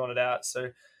hadn't drawn it out. So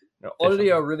Oddity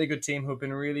are a really good team who have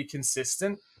been really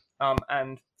consistent.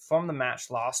 And from the match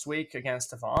last week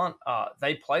against Avant,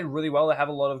 they played really well. They have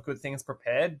a lot of good things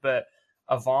prepared, but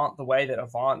the way that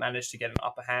Avant managed to get an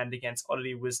upper hand against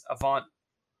Oddity was Avant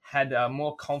had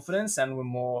more confidence and were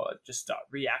more just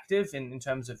reactive in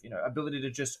terms of ability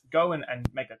to just go and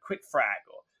make a quick frag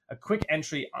or a quick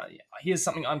entry. Here's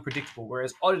something unpredictable.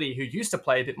 Whereas Oddity, who used to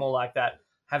play a bit more like that,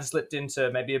 have slipped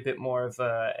into maybe a bit more of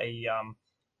a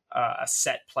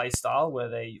set play style where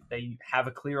they have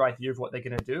a clear idea of what they're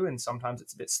going to do, and sometimes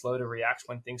it's a bit slow to react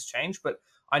when things change. But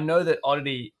I know that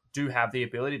Oddity do have the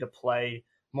ability to play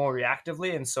more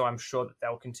reactively, and so I'm sure that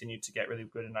they'll continue to get really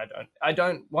good. And I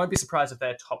won't be surprised if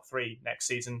they're top 3 next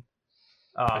season.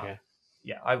 Okay.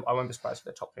 Yeah, I won't be surprised if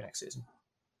they're top 3 next season.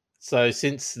 So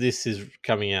since this is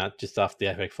coming out just after the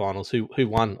APAC finals, who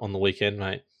won on the weekend,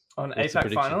 mate? On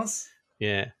APAC finals?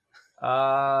 Yeah.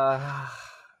 Not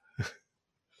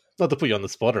to put you on the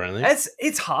spot or anything.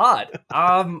 It's hard.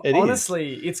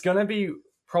 Honestly, it's going to be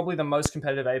probably the most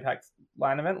competitive APAC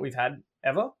LAN event we've had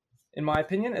ever, in my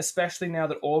opinion, especially now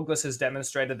that August has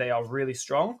demonstrated they are really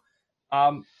strong.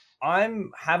 I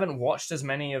haven't watched as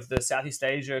many of the Southeast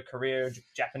Asia, Korea,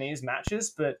 Japanese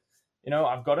matches, but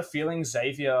I've got a feeling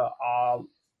Xavier are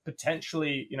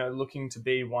potentially looking to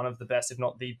be one of the best, if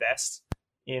not the best,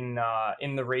 in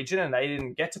the region, and they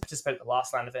didn't get to participate at the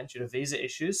last LAN event due to visa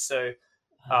issues. So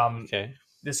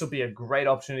this will be a great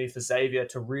opportunity for Xavier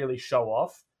to really show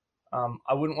off.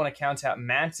 I wouldn't want to count out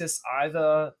Mantis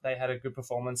either. They had a good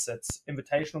performance at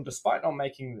Invitational despite not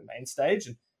making the main stage,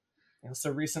 and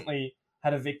also recently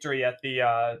had a victory at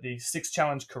the Six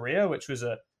Challenge Korea, which was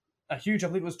a huge, I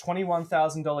believe it was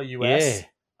 $21,000 US.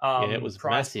 Yeah, it was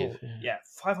prize massive. pool. Yeah,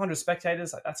 500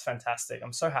 spectators. Like, that's fantastic.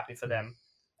 I'm so happy for them.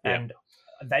 Yeah. And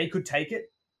they could take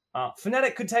it.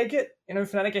 Fnatic could take it. You know,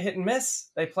 Fnatic are hit and miss.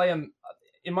 They play them,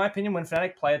 in my opinion, when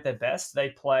Fnatic play at their best, they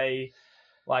play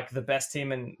like the best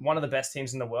team and one of the best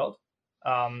teams in the world.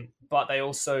 But they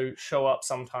also show up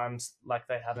sometimes like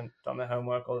they haven't done their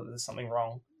homework or there's something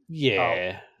wrong.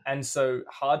 Yeah. And so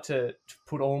hard to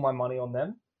put all my money on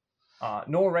them.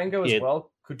 Norengo as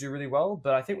well could do really well,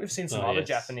 but I think we've seen some other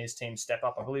Japanese teams step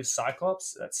up. I believe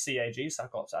Cyclops, that's CAG,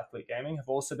 Cyclops Athlete Gaming, have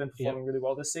also been performing really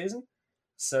well this season.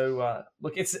 So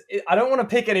look, I don't want to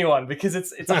pick anyone because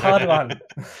it's a hard one.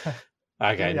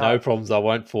 Okay, no problems. I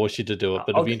won't force you to do it,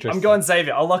 but it'll be interesting. I'm going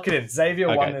Xavier. I'll lock it in. Xavier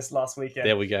won this last weekend.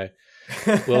 There we go.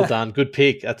 Well done. Good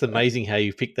pick. That's amazing how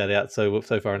you picked that out so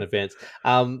far in advance.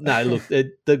 No, look,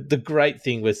 the great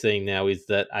thing we're seeing now is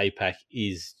that APAC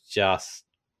is just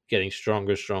getting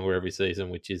stronger every season,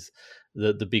 which is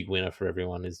the big winner for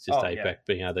everyone is just APAC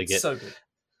being able to get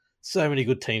so many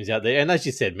good teams out there. And as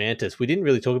you said, Mantis, we didn't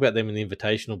really talk about them in the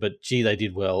Invitational, but gee, they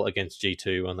did well against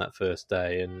G2 on that first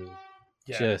day. And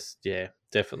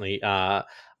definitely.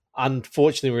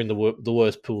 Unfortunately, we're in the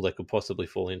worst pool they could possibly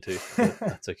fall into. But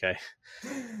that's okay.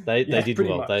 They did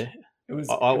well. Much.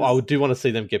 I do want to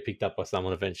see them get picked up by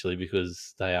someone eventually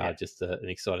because they are just an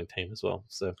exciting team as well.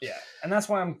 So and that's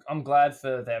why I'm glad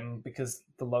for them because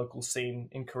the local scene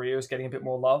in Korea is getting a bit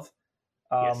more love.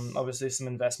 Obviously, some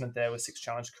investment there with Six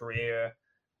Challenge Korea,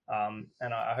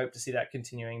 and I hope to see that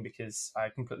continuing because I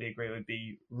completely agree. It would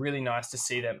be really nice to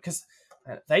see them because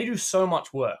they do so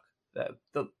much work.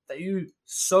 They do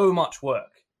so much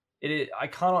work. I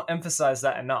cannot emphasize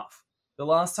that enough. The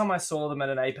last time I saw them at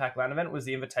an APAC LAN event was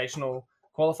the Invitational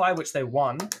Qualifier, which they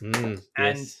won.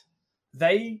 And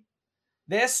their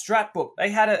strat book,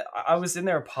 I was in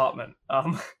their apartment.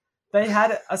 They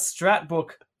had a strat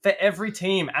book for every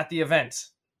team at the event.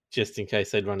 Just in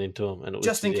case they'd run into them. And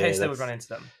they would run into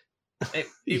them.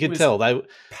 You could tell they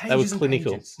were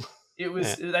clinical. It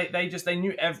was, they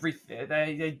knew everything.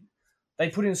 They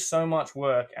put in so much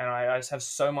work, and I just have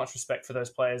so much respect for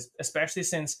those players, especially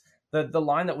since the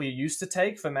line that we used to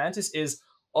take for Mantis is,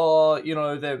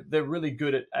 they're really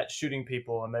good at shooting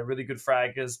people and they're really good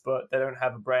fraggers, but they don't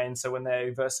have a brain. So when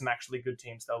they verse some actually good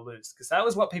teams, they'll lose. Because that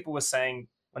was what people were saying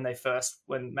when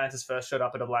Mantis first showed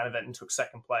up at a LAN event and took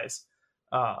second place,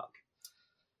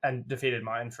 and defeated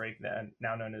Mindfreak,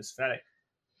 now known as Fnatic.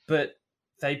 But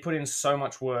they put in so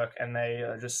much work and they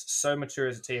are just so mature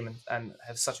as a team and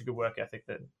have such a good work ethic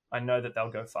that I know that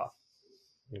they'll go far.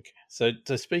 Okay. So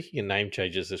speaking of name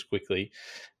changes just quickly,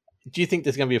 do you think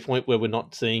there's going to be a point where we're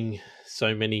not seeing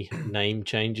so many name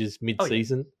changes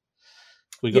mid-season?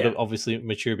 We've got to obviously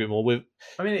mature a bit more.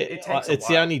 It takes a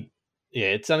while.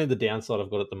 It's only the downside I've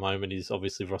got at the moment is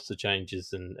obviously roster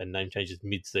changes and name changes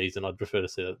mid-season. I'd prefer to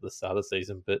see it at the start of the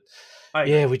season. But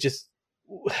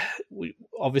we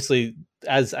obviously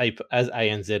as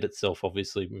ANZ itself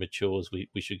obviously matures, we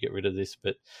should get rid of this.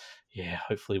 But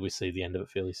hopefully we see the end of it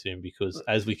fairly soon because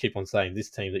as we keep on saying, this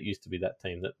team that used to be that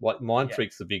team that like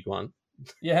Mindfreak's the big one.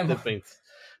 Yeah, there've been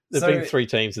 3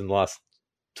 teams in the last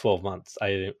 12 months,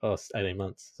 18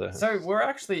 months. So we're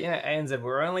actually in ANZ.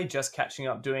 We're only just catching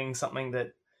up doing something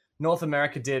that North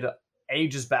America did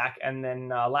ages back, and then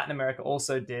Latin America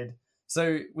also did.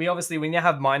 So we now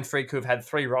have Mindfreak who have had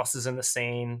 3 rosters in the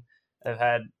scene. They've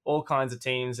had all kinds of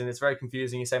teams, and it's very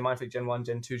confusing. You say Mindfreak Gen 1,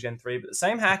 Gen 2, Gen 3, but the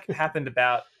same hack happened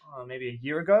about maybe a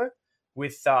year ago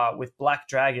with Black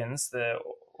Dragons, the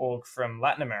org from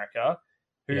Latin America,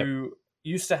 who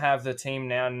used to have the team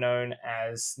now known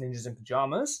as Ninjas in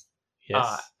Pajamas.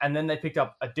 Yes. And then they picked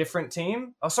up a different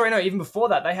team. Oh, sorry, no, even before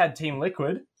that, they had Team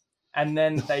Liquid, and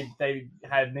then they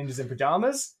had Ninjas in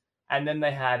Pajamas. And then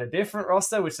they had a different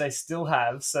roster, which they still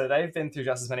have. So they've been through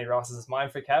just as many rosters as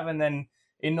Mindfreak have. And then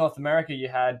in North America, you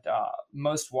had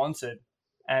Most Wanted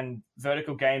and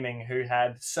Vertical Gaming, who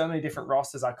had so many different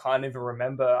rosters. I can't even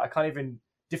remember. I can't even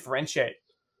differentiate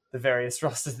the various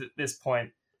rosters at this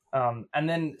point. And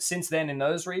then since then, in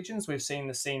those regions, we've seen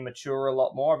the scene mature a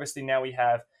lot more. Obviously, now we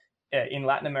have in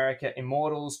Latin America,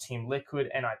 Immortals, Team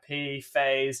Liquid, NIP,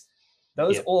 FaZe.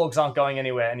 Those orgs aren't going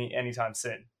anywhere anytime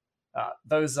soon.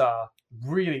 Those are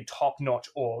really top-notch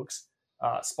orgs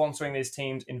sponsoring these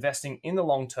teams, investing in the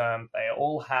long term. They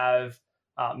all have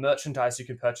merchandise you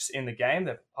can purchase in the game.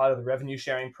 They're part of the revenue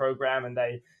sharing program, and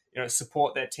they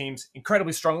support their teams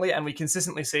incredibly strongly. And we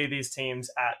consistently see these teams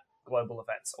at global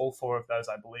events. All 4 of those,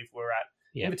 I believe, were at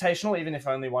Invitational, even if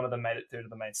only one of them made it through to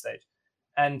the main stage.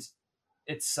 And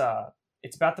it's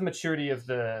about the maturity of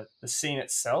the scene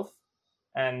itself,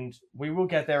 and we will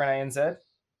get there in ANZ.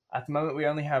 At the moment, we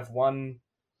only have one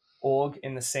org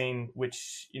in the scene,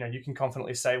 which you can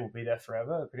confidently say will be there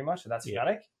forever, pretty much, and that's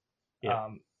Fnatic. Yeah.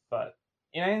 But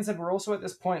in ANZ, we're also at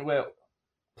this point where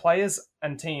players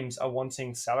and teams are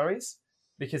wanting salaries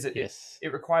because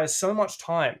it requires so much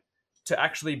time to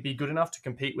actually be good enough to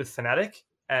compete with Fnatic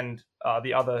and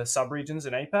the other sub-regions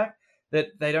in APAC that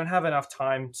they don't have enough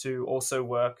time to also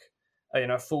work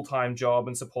a full-time job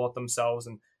and support themselves.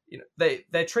 And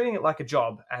they're treating it like a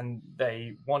job, and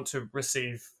they want to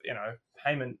receive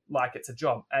payment like it's a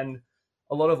job. And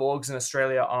a lot of orgs in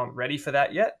Australia aren't ready for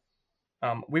that yet.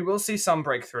 We will see some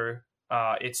breakthrough.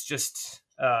 It's just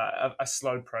a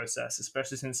slow process,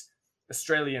 especially since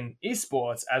Australian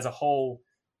esports as a whole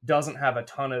doesn't have a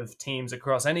ton of teams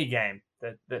across any game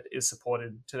that is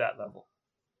supported to that level.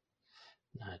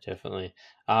 No, definitely.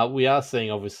 We are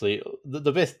seeing, obviously,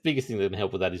 the biggest thing that can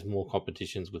help with that is more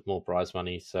competitions with more prize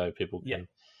money, so people can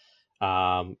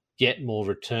get more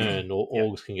return, or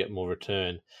orgs can get more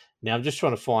return. Now, I'm just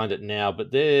trying to find it now,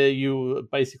 but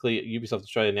basically, Ubisoft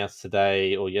Australia announced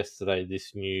today or yesterday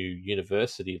this new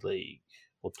University League.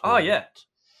 Oh, yeah.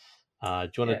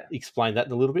 Do you want to explain that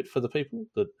a little bit for the people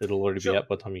that it'll already be out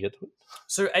by the time you get to it?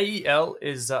 So AEL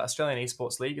is Australian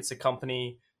Esports League. It's a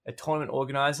company, a tournament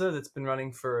organizer that's been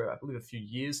running for, I believe, a few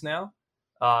years now.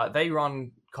 They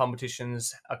run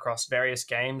competitions across various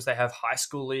games. They have high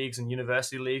school leagues and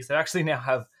university leagues. They actually now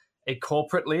have a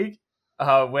corporate league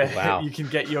where you can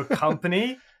get your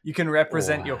company. You can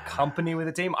represent your company with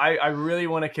a team. I really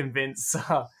want to convince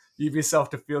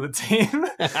Ubisoft to field the team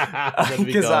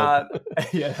because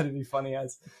that'd be funny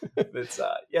as. But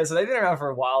so they've been around for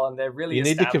a while and they're really. You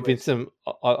need to convince them.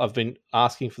 I've been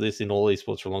asking for this in all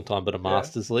esports for a long time, but a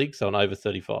Masters League, so an over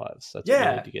 35s. That's what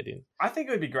we need to get in. I think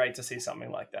it would be great to see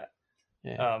something like that.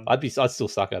 Yeah, I'd still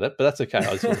suck at it, but that's okay.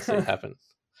 I just want to see it happen.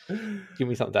 Give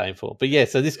me something to aim for. But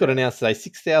so this got announced today: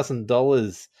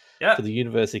 $6,000 for the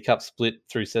University Cup split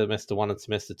through semester 1 and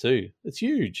semester 2. It's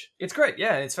huge. It's great.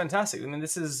 Yeah, it's fantastic. I mean,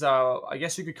 this is, I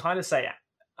guess you could kind of say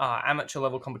amateur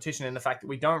level competition in the fact that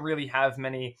we don't really have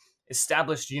many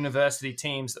established university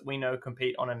teams that we know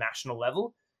compete on a national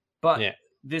level. But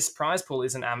this prize pool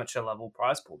is an amateur level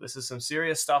prize pool. This is some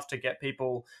serious stuff to get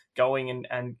people going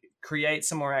and create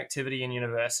some more activity in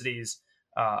universities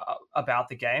about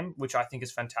the game, which I think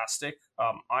is fantastic.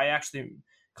 I actually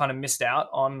kind of missed out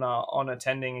on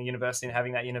attending a university and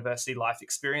having that university life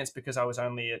experience because I was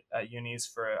only at unis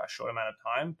for a short amount of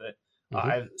time. But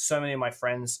I have so many of my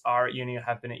friends are at uni,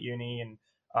 have been at uni, and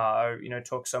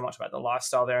talk so much about the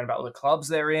lifestyle there and about all the clubs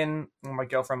they're in. And my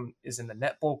girlfriend is in the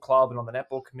netball club and on the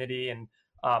netball committee. And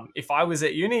if I was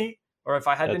at uni, or if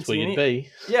I had been to uni,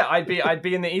 I'd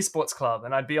be in the esports club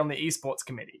and I'd be on the esports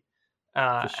committee.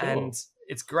 And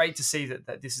it's great to see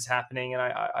that this is happening. And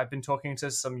I've been talking to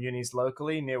some unis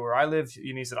locally near where I live,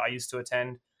 unis that I used to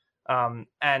attend,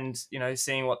 and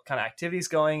seeing what kind of activities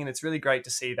going. And it's really great to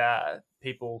see that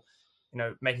people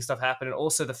making stuff happen. And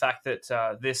also the fact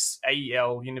that this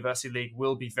AEL University League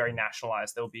will be very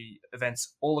nationalized. There'll be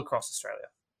events all across Australia.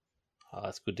 Oh,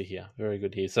 that's good to hear. Very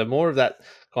good to hear. So more of that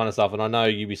kind of stuff. And I know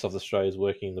Ubisoft Australia is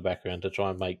working in the background to try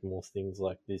and make more things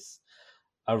like this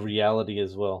a reality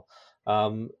as well.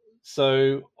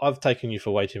 So I've taken you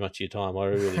for way too much of your time. I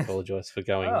really apologise for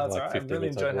going like right. 15 minutes. I really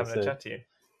enjoyed having a chat to you.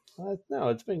 No,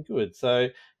 it's been good. So,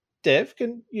 Dev,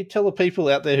 can you tell the people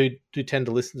out there who do tend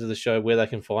to listen to the show where they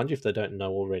can find you if they don't know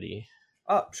already?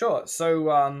 Sure. So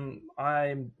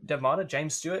I'm Dev Martyr,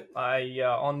 James Stewart. I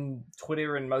on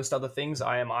Twitter and most other things,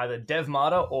 I am either Dev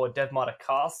Martyr or Dev Martyr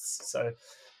Casts. So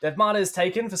Dev Martyr is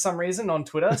taken for some reason on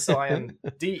Twitter. So I am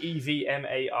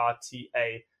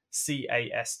DEVMARTA.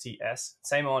 CASTS.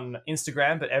 Same on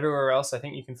Instagram, but everywhere else, I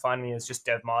think you can find me as just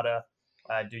Dev Martyr.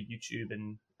 I do YouTube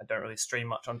and I don't really stream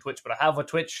much on Twitch, but I have a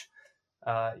Twitch.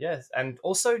 And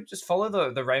also just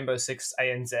follow the Rainbow Six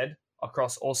ANZ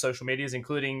across all social medias,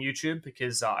 including YouTube,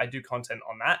 because I do content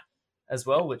on that as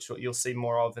well, which you'll see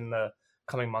more of in the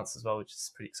coming months as well, which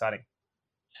is pretty exciting.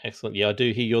 Excellent. Yeah, I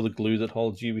do hear you're the glue that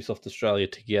holds Ubisoft Australia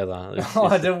together.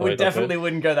 We definitely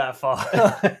wouldn't go that far.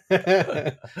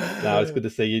 No, it's good to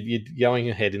see you. You're going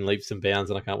ahead in leaps and bounds,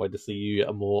 and I can't wait to see you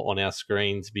more on our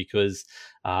screens because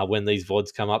when these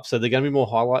VODs come up, so they're going to be more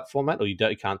highlight format, or you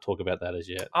can't talk about that as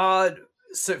yet?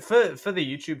 So for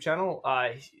the YouTube channel,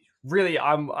 really,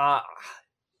 I'm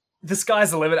the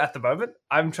sky's the limit at the moment.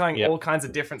 I'm trying all kinds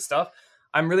of different stuff.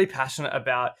 I'm really passionate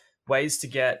about ways to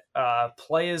get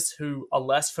players who are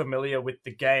less familiar with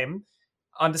the game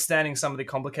understanding some of the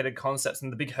complicated concepts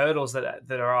and the big hurdles that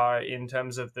are in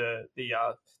terms of the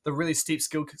really steep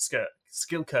skill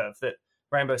curve that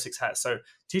Rainbow Six has. So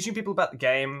teaching people about the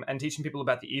game and teaching people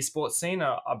about the esports scene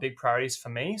are big priorities for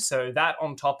me. So that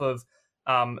on top of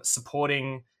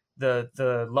supporting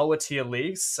the lower tier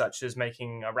leagues, such as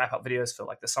making wrap up videos for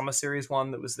like the Summer Series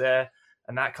one that was there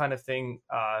and that kind of thing.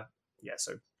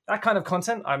 So that kind of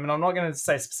content. I mean, I'm not going to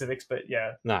say specifics, but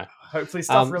yeah, No. hopefully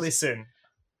stuff really soon.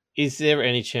 Is there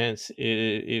any chance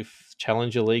if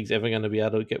Challenger League's ever going to be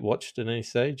able to get watched at any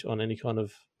stage on any kind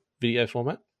of video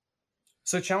format?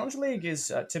 So Challenge League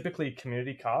is typically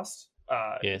community cast,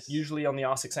 Yes. usually on the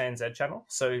R6ANZ channel.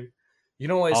 So you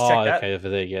can always check that. Okay, over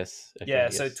there, yes. Okay, yeah,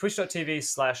 yes. so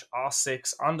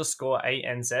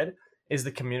twitch.tv/R6_ANZ is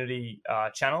the community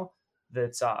channel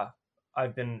that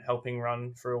I've been helping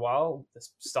run for a while.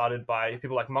 It's started by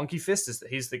people like Monkey Fist,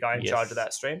 he's the guy in charge of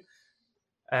that stream.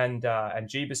 And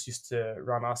Jeebus used to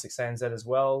run R6ANZ as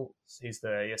well. He's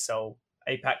the ESL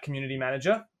APAC community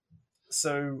manager.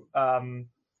 So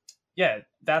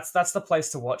that's the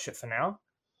place to watch it for now.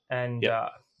 And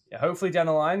hopefully down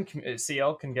the line,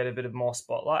 CL can get a bit of more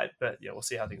spotlight. But yeah, we'll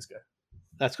see how things go.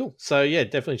 That's cool. So yeah,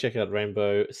 definitely check out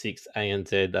Rainbow Six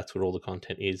ANZ. That's where all the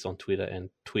content is on Twitter and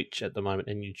Twitch at the moment,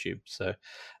 and YouTube. So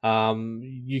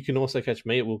you can also catch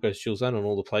me at Wilco's Chill Zone on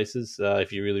all the places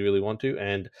if you really, really want to.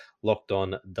 And Locked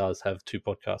On does have 2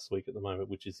 podcasts a week at the moment,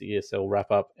 which is the ESL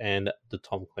Wrap Up and the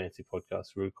Tom Clancy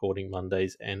podcast. We're recording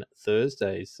Mondays and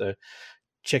Thursdays. So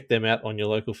check them out on your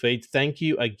local feeds. Thank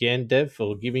you again, Dev,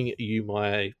 for giving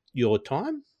your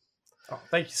time. Oh,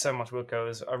 thank you so much, Wilco. It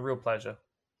was a real pleasure.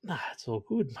 Nah, it's all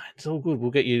good, mate. It's all good. We'll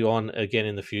get you on again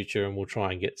in the future, and we'll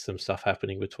try and get some stuff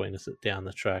happening between us down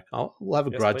the track. We'll have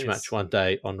a grudge match one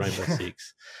day on Rainbow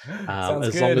Six.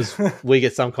 As long as we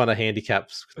get some kind of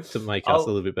handicaps to make us a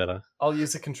little bit better. I'll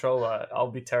use a controller.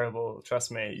 I'll be terrible.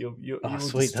 Trust me. You will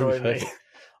destroy me.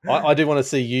 I do want to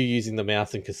see you using the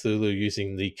mouse and Cthulhu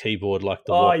using the keyboard like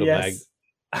the Walker Mag.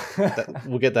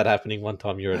 We'll get that happening one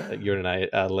time. You're in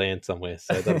a land somewhere,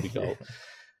 so that'll be gold.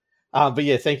 But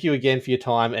yeah, thank you again for your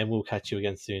time, and we'll catch you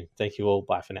again soon. Thank you all.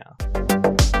 Bye for now.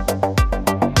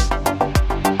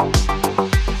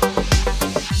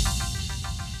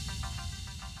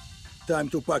 Time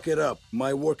to pack it up.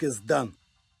 My work is done.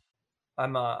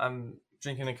 I'm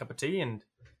drinking a cup of tea and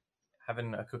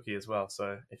having a cookie as well.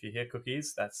 So if you hear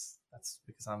cookies, that's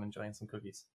because I'm enjoying some cookies.